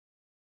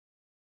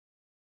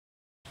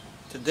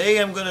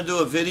Today I'm going to do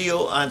a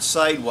video on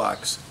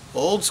sidewalks,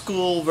 old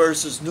school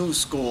versus new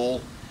school,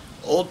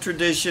 old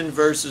tradition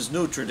versus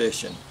new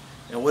tradition.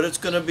 And what it's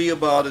going to be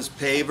about is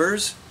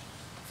pavers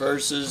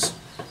versus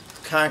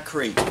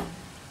concrete.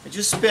 I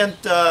just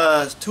spent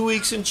 2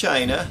 weeks in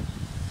China,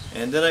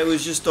 and then I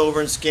was just over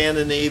in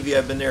Scandinavia.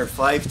 I've been there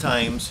 5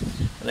 times,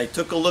 and I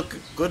took a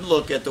good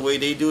look at the way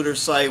they do their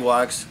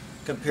sidewalks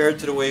compared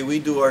to the way we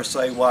do our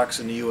sidewalks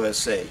in the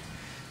USA.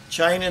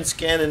 China and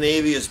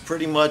Scandinavia is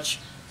pretty much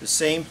the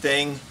same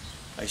thing.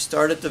 I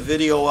started the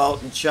video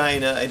out in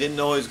China. I didn't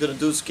know I was going to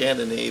do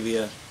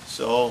Scandinavia,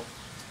 so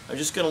I'm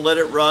just going to let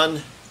it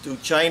run, do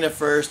China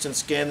first and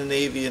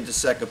Scandinavia in the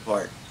second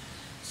part.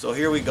 So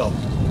here we go.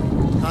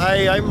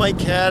 Hi, I'm Mike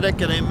Haduck,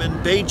 and I'm in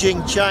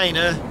Beijing,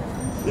 China.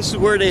 This is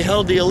where they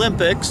held the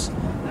Olympics,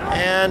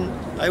 and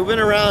I went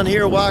around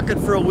here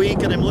walking for a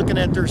week, and I'm looking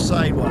at their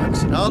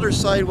sidewalks. And all their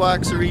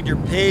sidewalks are either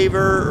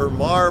paver or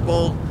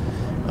marble.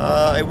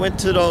 I went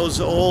to those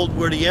old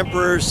where the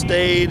emperor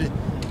stayed,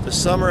 the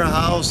summer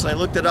house. I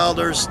looked at all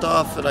their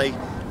stuff, and I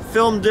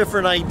filmed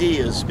different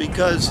ideas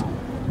because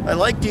I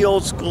like the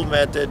old school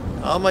method.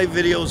 All my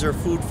videos are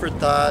food for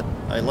thought.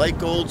 I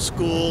like old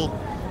school,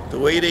 the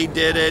way they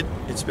did it.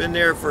 It's been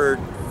there for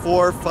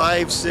 4,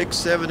 5, 6,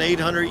 7,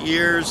 800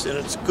 years, and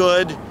it's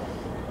good.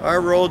 Our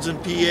roads in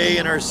PA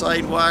and our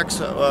sidewalks,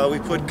 we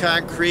put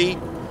concrete.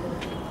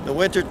 In the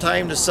winter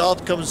time, the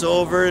salt comes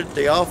over,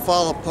 they all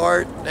fall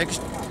apart.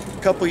 Next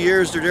couple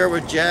years, they're there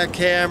with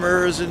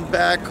jackhammers and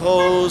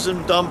backhoes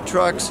and dump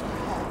trucks.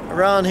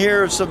 Around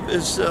here,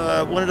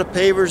 one of the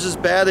pavers is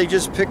bad, they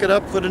just pick it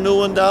up, put a new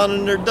one down,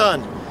 and they're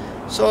done.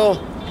 So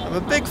I'm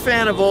a big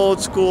fan of old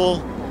school.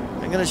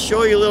 I'm going to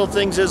show you little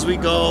things as we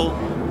go.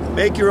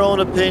 Make your own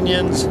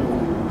opinions.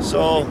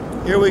 So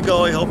here we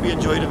go. I hope you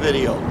enjoy the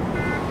video.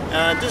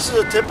 This is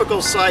a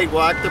typical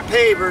sidewalk. The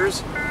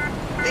pavers,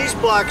 these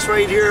blocks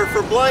right here are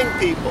for blind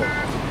people.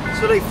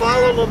 So they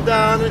follow them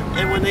down,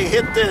 and when they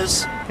hit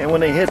this, and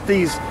when they hit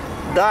these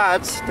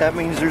dots, that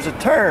means there's a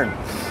turn.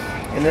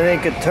 And then they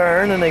could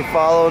turn and they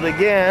follow it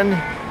again,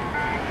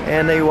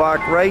 and they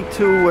walk right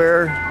to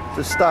where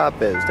the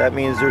stop is. That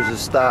means there's a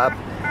stop.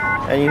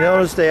 And you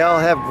notice they all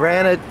have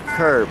granite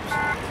curbs.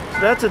 So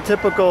that's a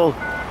typical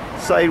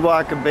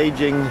sidewalk in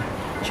Beijing,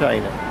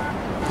 China.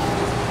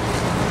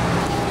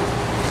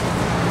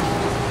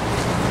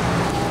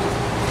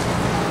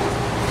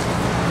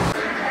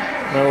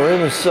 Now we're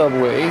in the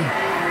subway,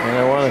 and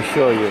I want to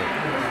show you.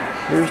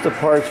 Here's the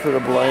parts for the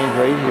blind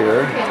right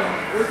here.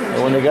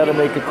 And when they got to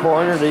make a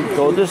corner, they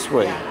go this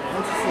way.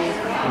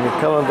 When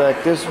you're coming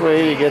back this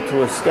way, you get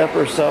to a step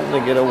or something, they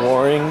get a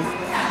warning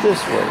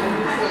this way.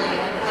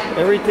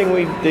 Everything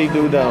they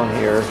do down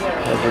here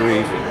has a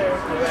reason.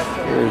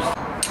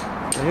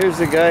 Here's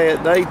the guy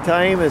at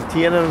nighttime at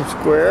Tiananmen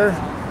Square,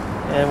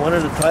 and one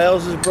of the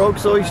tiles is broke,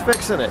 so he's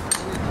fixing it.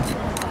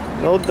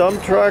 No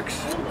dump trucks,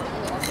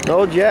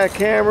 no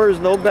jackhammers,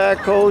 no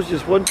backhoes,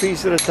 just one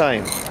piece at a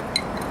time.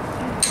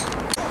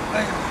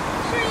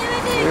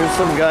 Here's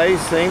some guys,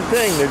 same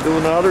thing. They're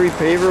doing all the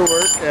repaver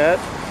work at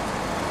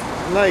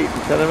night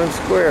in Tiananmen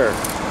Square.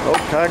 No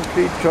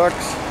concrete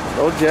trucks,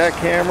 no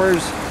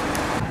jackhammers.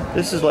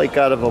 This is like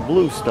out of a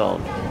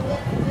bluestone,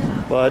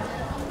 but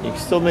you can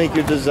still make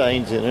your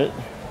designs in it.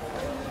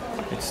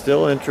 It's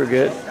still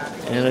intricate,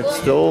 and it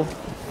still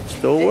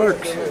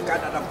works.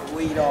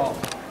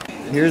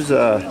 Here's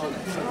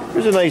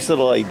a nice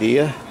little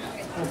idea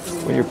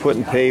when you're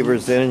putting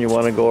pavers in and you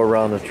want to go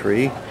around the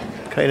tree.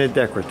 Kind of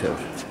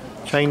decorative.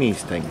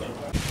 Chinese thing.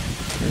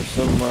 There's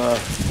some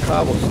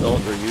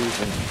cobblestones we're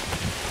using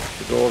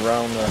to go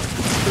around the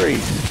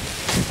trees.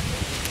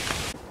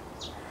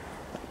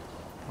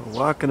 We're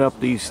walking up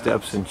these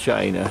steps in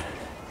China.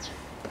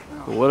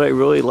 But what I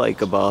really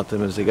like about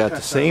them is they got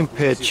the same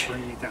pitch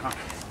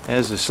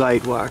as the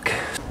sidewalk.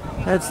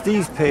 That's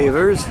these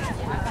pavers.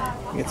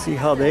 You can see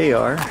how they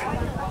are.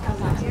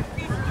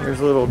 There's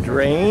a little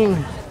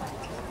drain.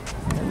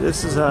 And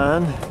this is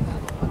on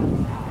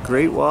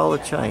Great Wall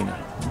of China.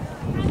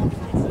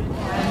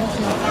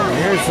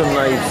 Here's some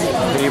nice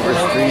paver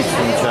streets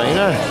in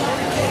China.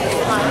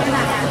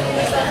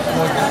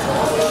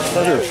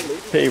 Another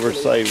paver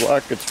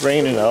sidewalk. It's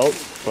raining out,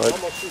 but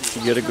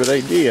you get a good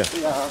idea.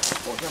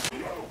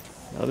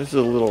 Now this is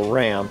a little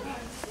ramp.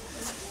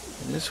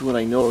 And this is what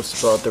I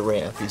noticed about the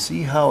ramp. You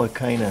see how it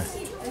kind of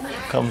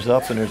comes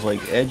up and there's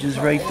like edges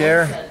right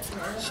there?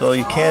 So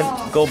you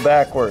can't go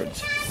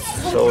backwards.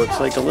 So it's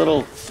like a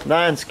little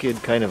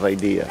non-skid kind of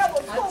idea.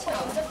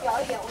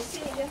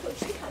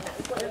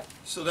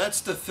 So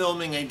that's the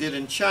filming I did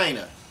in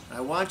China.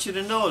 I want you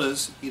to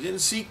notice you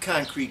didn't see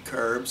concrete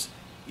curbs,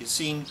 you've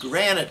seen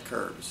granite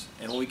curbs.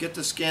 And when we get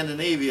to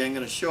Scandinavia, I'm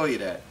going to show you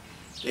that.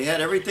 They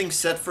had everything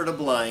set for the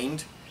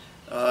blind.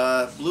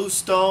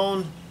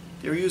 Bluestone,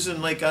 they were using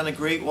like on the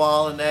Great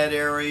Wall in that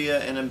area,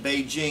 and in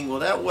Beijing. Well,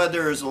 that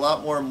weather is a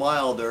lot more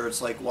milder.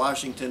 It's like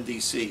Washington,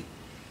 D.C.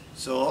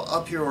 So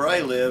up here where I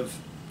live,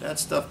 that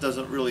stuff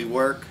doesn't really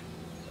work.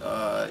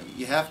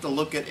 You have to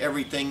look at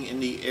everything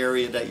in the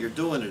area that you're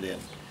doing it in.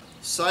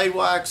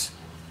 Sidewalks,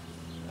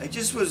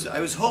 I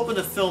was hoping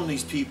to film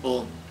these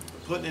people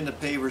putting in the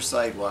paver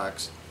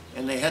sidewalks,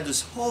 and they had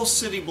this whole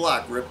city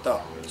block ripped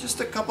up. Just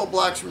a couple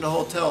blocks from the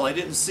hotel. I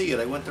didn't see it.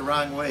 I went the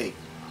wrong way.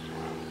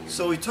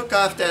 So we took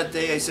off that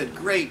day. I said,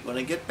 great, when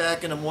I get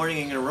back in the morning,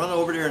 I'm going to run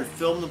over there and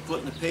film them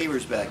putting the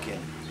pavers back in.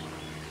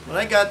 When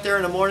I got there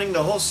in the morning,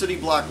 the whole city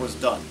block was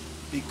done,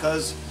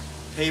 because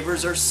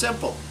pavers are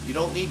simple. You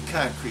don't need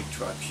concrete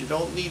trucks. You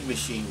don't need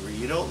machinery.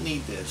 You don't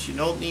need this. You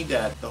don't need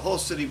that. The whole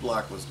city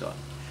block was done.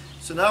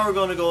 So now we're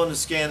going to go into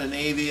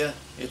Scandinavia.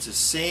 It's the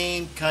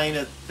same kind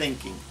of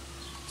thinking.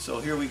 So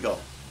here we go.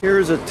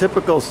 Here's a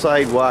typical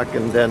sidewalk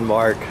in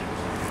Denmark.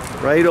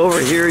 Right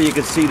over here you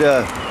can see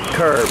the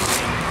curbs.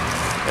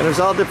 And there's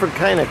all different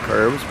kind of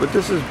curbs, but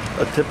this is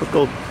a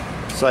typical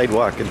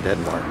sidewalk in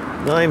Denmark.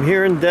 Now I'm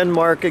here in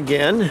Denmark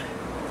again,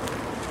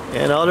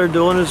 and all they're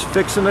doing is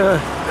fixing the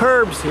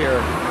curbs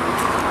here.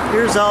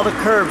 Here's all the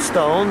curb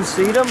stones,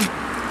 see them?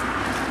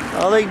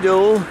 All they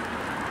do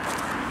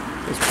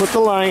is put the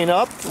line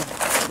up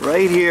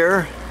right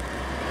here,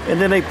 and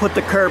then they put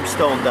the curb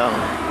stone down.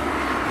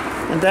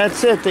 And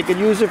that's it. They could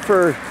use it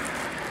for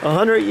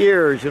 100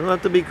 years. You don't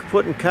have to be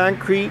putting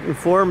concrete and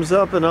forms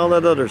up and all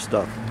that other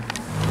stuff.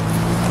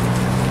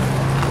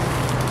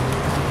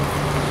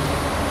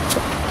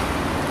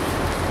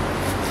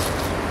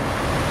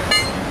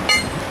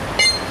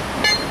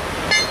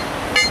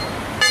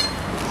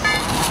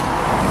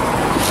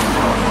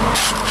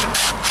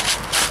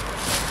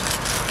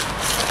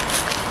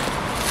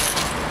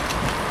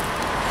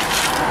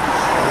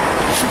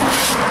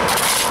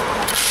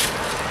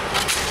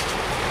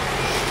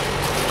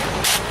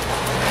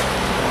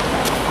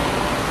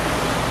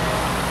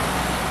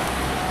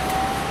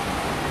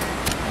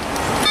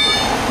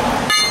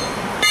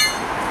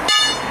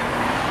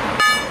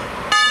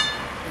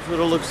 What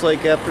it looks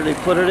like after they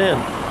put it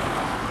in.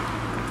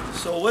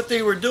 So what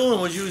they were doing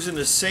was using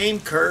the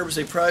same curbs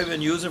they've probably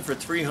been using for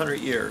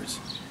 300 years,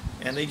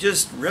 and they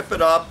just rip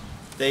it up.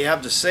 They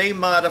have the same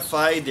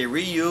modified, they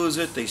reuse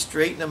it, they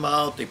straighten them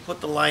out, they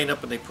put the line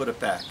up, and they put it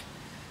back.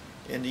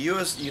 In the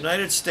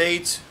United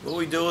States, what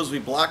we do is we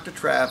block the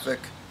traffic,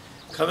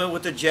 come in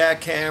with the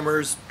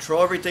jackhammers,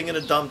 throw everything in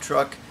a dump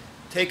truck,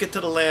 take it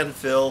to the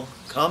landfill,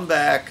 come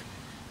back,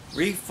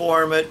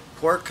 reform it,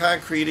 pour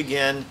concrete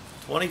again.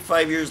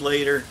 25 years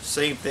later,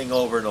 same thing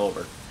over and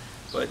over.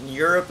 But in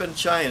Europe and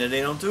China,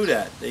 they don't do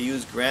that. They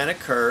use granite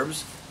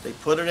curbs, they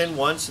put it in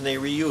once, and they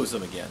reuse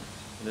them again.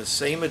 And the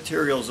same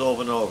materials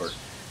over and over.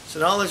 So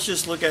now let's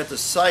just look at the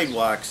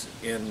sidewalks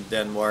in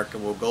Denmark,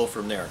 and we'll go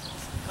from there.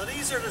 Now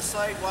these are the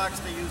sidewalks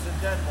they use in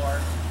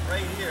Denmark,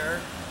 right here.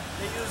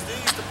 They use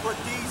these to put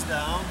these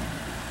down.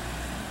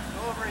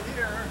 Over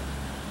here,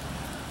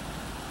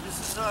 this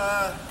is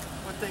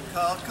what they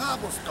call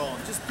cobblestone,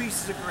 just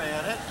pieces of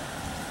granite.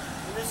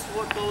 And this is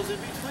what goes in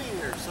between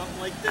here, something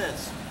like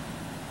this.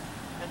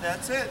 And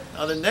that's it.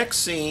 Now the next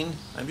scene,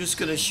 I'm just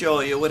going to show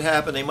you what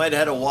happened. They might have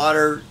had a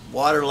water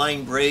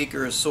line break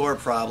or a sewer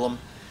problem.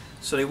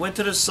 So they went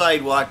to the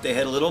sidewalk, they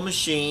had a little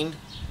machine,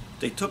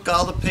 they took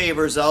all the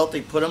pavers out,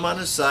 they put them on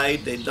the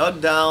side, they dug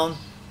down,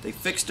 they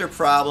fixed their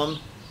problem,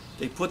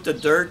 they put the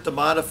dirt, the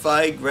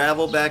modified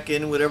gravel back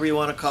in, whatever you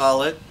want to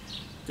call it.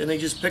 Then they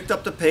just picked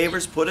up the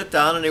pavers, put it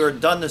down, and they were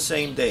done the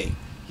same day.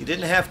 You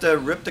didn't have to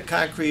rip the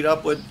concrete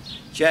up with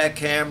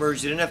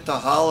jackhammers, you didn't have to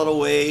haul it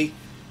away,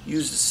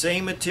 use the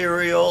same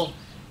material.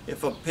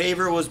 If a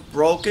paver was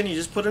broken, you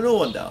just put a new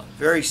one down.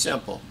 Very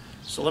simple.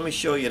 So let me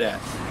show you that.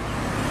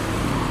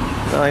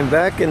 Now I'm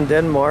back in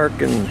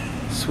Denmark and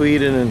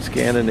Sweden and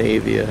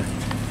Scandinavia,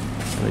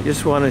 and I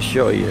just want to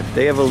show you, if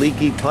they have a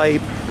leaky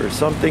pipe or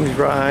something's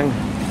wrong,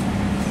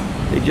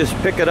 they just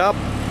pick it up,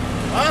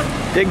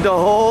 dig the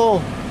hole,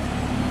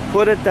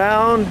 put it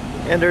down,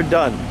 and they're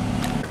done.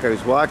 I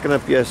was walking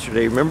up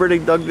yesterday, remember they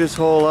dug this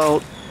hole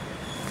out?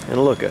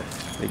 And look at,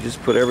 they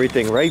just put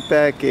everything right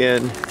back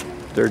in.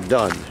 They're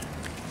done.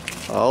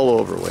 All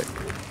over with.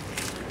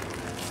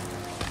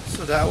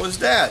 So that was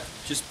that.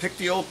 Just pick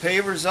the old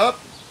pavers up,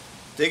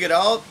 dig it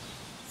out,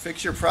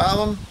 fix your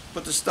problem,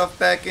 put the stuff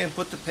back in,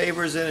 put the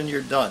pavers in, and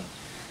you're done.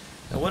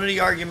 Now one of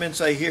the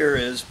arguments I hear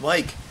is,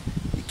 Mike,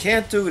 you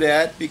can't do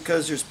that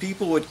because there's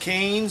people with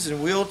canes and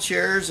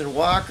wheelchairs and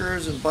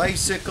walkers and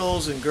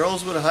bicycles and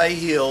girls with high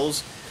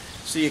heels,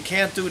 so you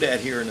can't do that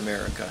here in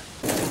America.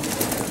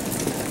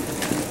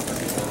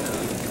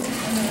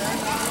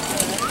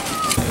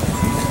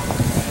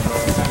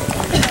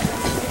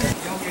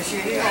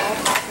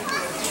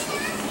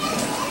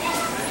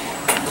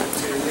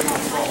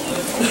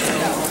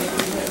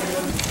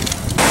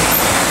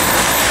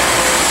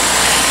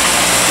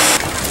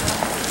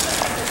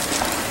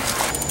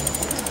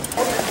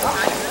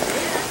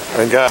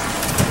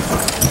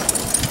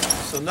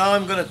 So now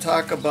I'm going to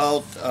talk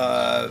about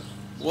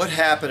what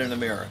happened in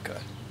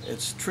America.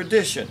 It's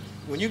tradition.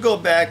 When you go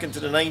back into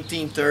the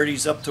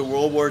 1930s up to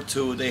World War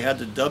II, they had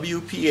the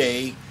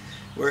WPA,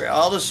 where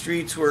all the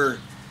streets were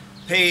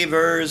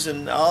pavers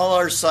and all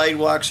our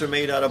sidewalks are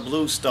made out of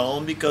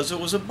bluestone because it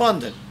was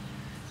abundant.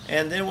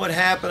 And then what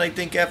happened, I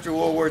think, after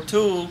World War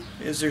II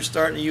is they're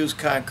starting to use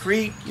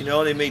concrete. You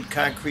know, they made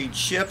concrete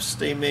ships,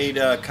 they made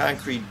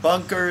concrete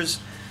bunkers.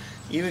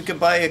 You even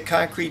could buy a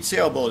concrete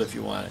sailboat if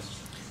you wanted.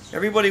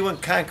 Everybody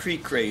went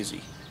concrete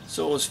crazy.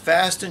 So it was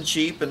fast and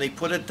cheap, and they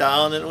put it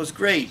down, and it was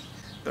great.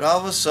 But all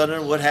of a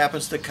sudden, what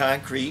happens to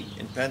concrete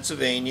in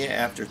Pennsylvania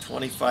after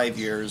 25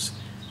 years?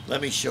 Let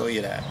me show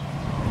you that.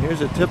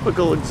 Here's a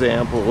typical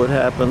example of what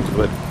happens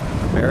with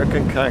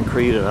American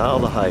concrete on all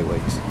the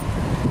highways.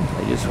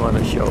 I just want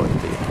to show it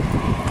to you.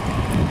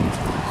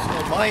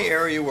 So in my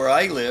area where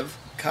I live,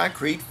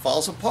 concrete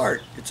falls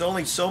apart. It's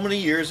only so many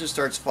years it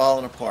starts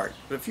falling apart.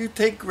 But if you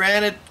take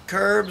granite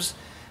curbs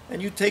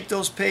and you take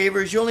those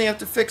pavers, you only have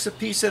to fix a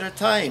piece at a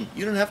time.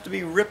 You don't have to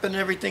be ripping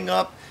everything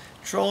up,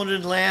 throwing it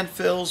in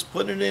landfills,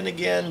 putting it in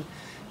again.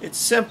 It's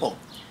simple.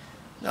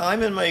 Now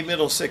I'm in my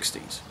middle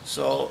 60s,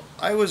 so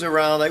I was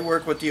around, I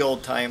worked with the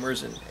old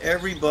timers, and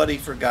everybody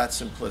forgot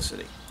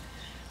simplicity.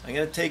 I'm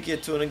going to take you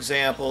to an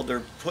example.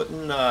 They're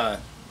putting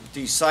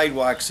these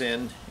sidewalks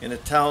in a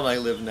town I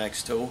live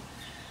next to,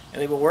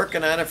 and they've been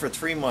working on it for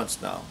 3 months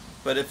now.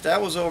 But if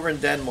that was over in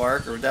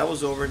Denmark or that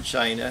was over in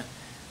China,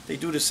 they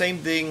do the same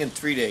thing in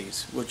 3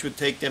 days, which would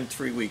take them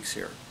 3 weeks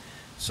here.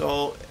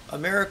 So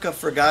America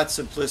forgot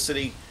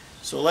simplicity.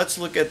 So let's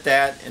look at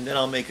that, and then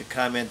I'll make a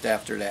comment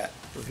after that.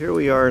 So here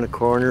we are in a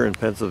corner in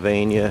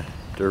Pennsylvania.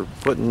 They're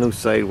putting new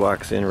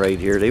sidewalks in right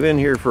here. They've been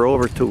here for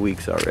over 2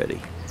 weeks already.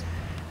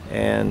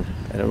 And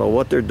I don't know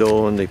what they're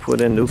doing. They put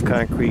in new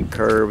concrete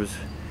curbs,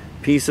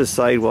 piece of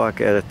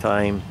sidewalk at a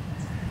time.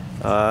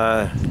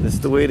 This is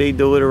the way they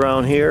do it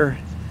around here.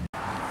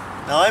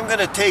 Now I'm going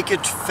to take a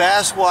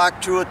fast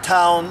walk through a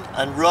town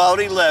on Route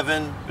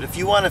 11, but if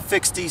you want to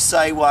fix these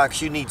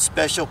sidewalks, you need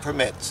special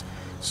permits.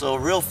 So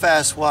real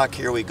fast walk,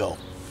 here we go.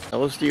 That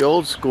was the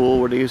old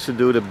school where they used to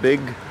do the big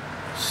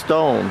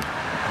stone,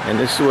 and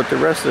this is what the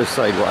rest of the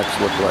sidewalks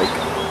look like.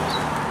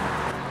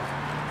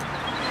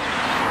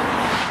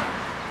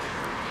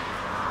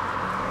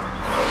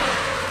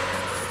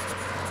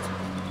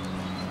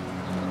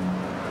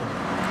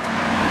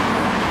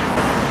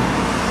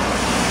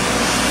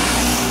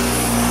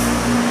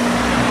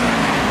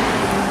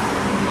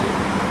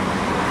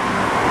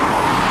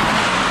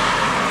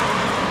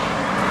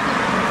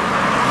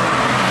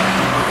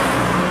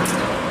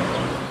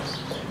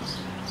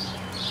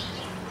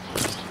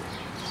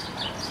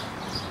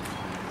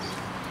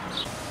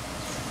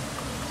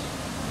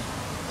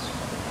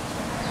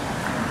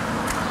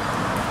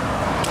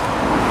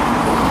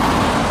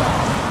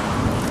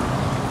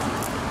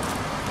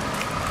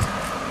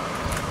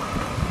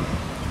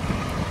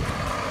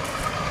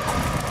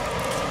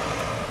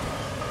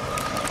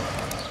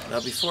 Now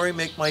before I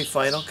make my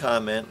final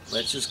comment,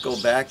 let's just go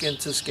back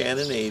into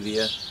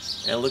Scandinavia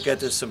and look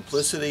at the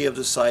simplicity of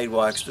the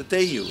sidewalks that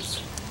they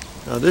use.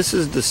 Now this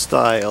is the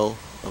style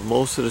of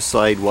most of the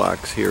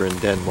sidewalks here in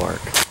Denmark.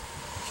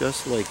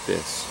 Just like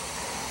this.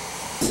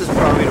 This is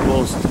probably the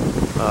most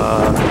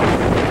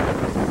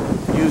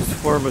used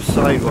form of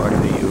sidewalk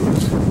they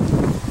use.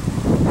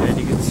 And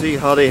you can see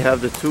how they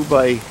have the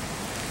 2x3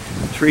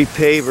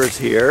 pavers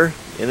here,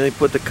 and they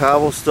put the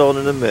cobblestone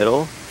in the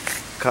middle,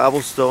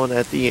 cobblestone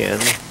at the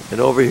end, and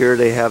over here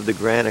they have the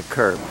granite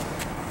curb.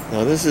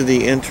 Now this is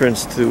the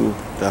entrance to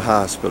the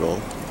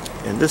hospital,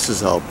 and this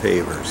is all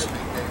pavers.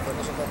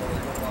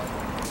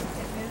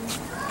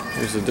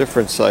 Here's a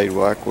different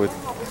sidewalk with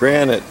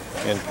granite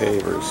and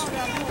pavers.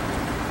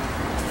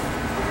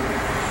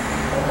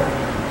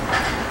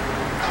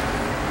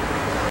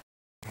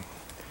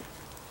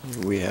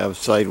 We have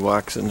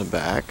sidewalks in the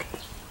back.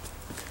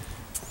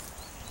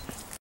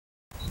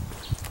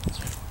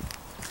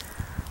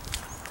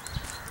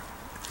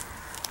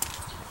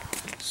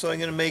 So I'm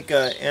going to make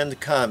an end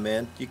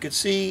comment. You can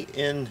see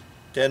in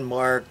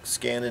Denmark,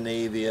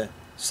 Scandinavia,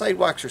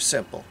 sidewalks are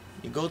simple.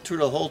 You go through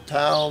the whole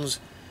towns,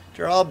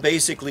 they're all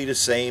basically the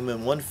same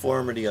in one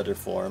form or the other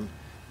form,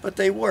 but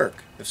they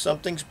work. If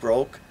something's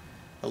broke,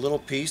 a little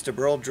piece, the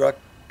Burl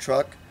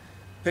truck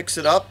picks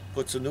it up,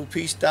 puts a new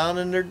piece down,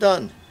 and they're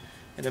done.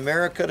 In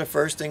America, the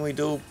first thing we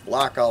do,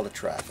 block all the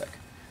traffic.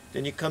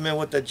 Then you come in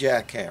with the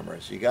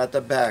jackhammers, you got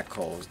the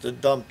backhoes, the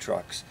dump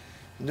trucks.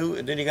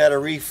 Then you got to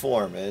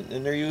reform it,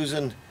 and they're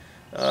using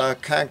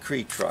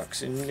concrete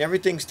trucks, and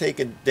everything's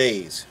taking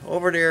days.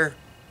 Over there,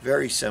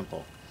 very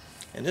simple.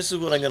 And this is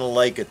what I'm going to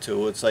like it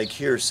to. It's like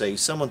hearsay.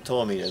 Someone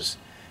told me this.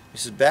 He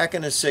says back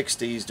in the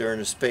 60s during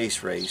the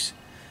space race,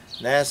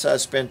 NASA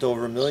spent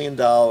over $1 million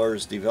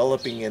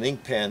developing an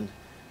ink pen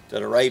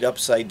that'll write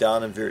upside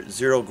down in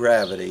zero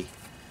gravity.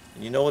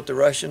 And you know what the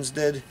Russians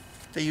did?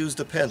 They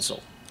used a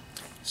pencil.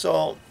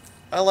 So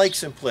I like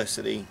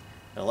simplicity.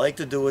 I like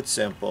to do it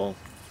simple.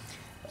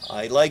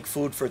 I like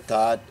food for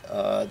thought.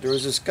 There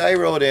was this guy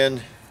wrote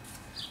in,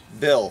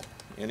 Bill,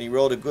 and he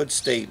wrote a good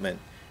statement.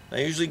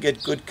 I usually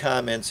get good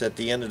comments at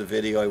the end of the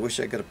video. I wish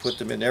I could have put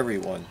them in every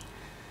one.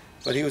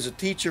 But he was a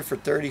teacher for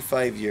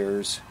 35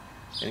 years,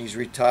 and he's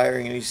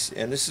retiring,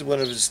 and this is one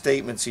of his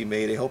statements he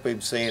made. I hope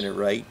I'm saying it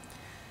right.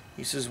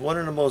 He says, one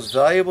of the most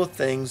valuable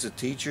things a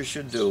teacher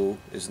should do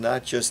is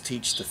not just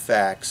teach the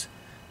facts,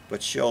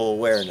 but show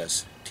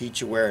awareness,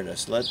 teach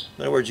awareness. In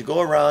other words, you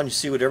go around, you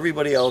see what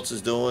everybody else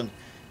is doing,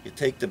 you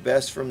take the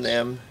best from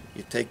them,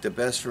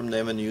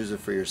 and use it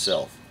for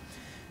yourself.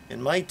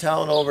 In my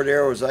town over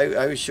there,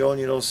 I was showing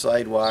you those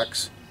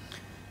sidewalks.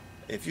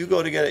 If you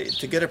go to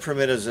get a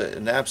permit is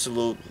an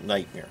absolute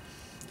nightmare.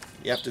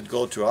 You have to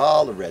go through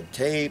all the red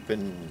tape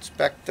and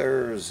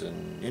inspectors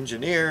and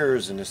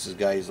engineers, and this is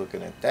guys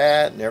looking at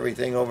that and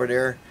everything over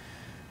there.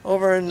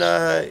 Over in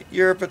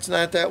Europe, it's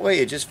not that way.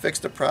 You just fix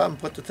the problem,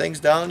 put the things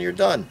down, and you're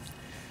done.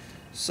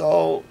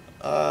 So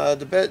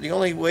the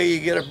only way you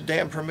get a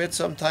damn permit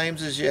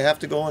sometimes is you have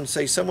to go and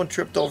say, someone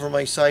tripped over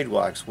my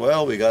sidewalks.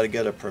 Well, we got to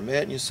get a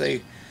permit. And you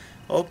say,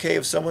 okay,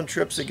 if someone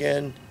trips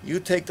again, you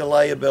take the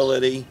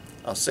liability.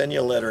 I'll send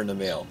you a letter in the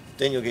mail.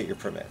 Then you'll get your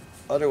permit.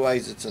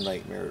 Otherwise, it's a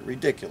nightmare.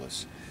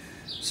 Ridiculous.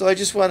 So I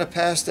just want to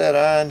pass that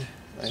on.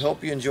 I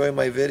hope you enjoy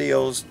my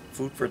videos.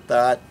 Food for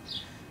thought.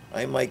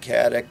 I'm Mike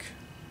Haduck.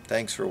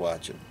 Thanks for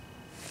watching.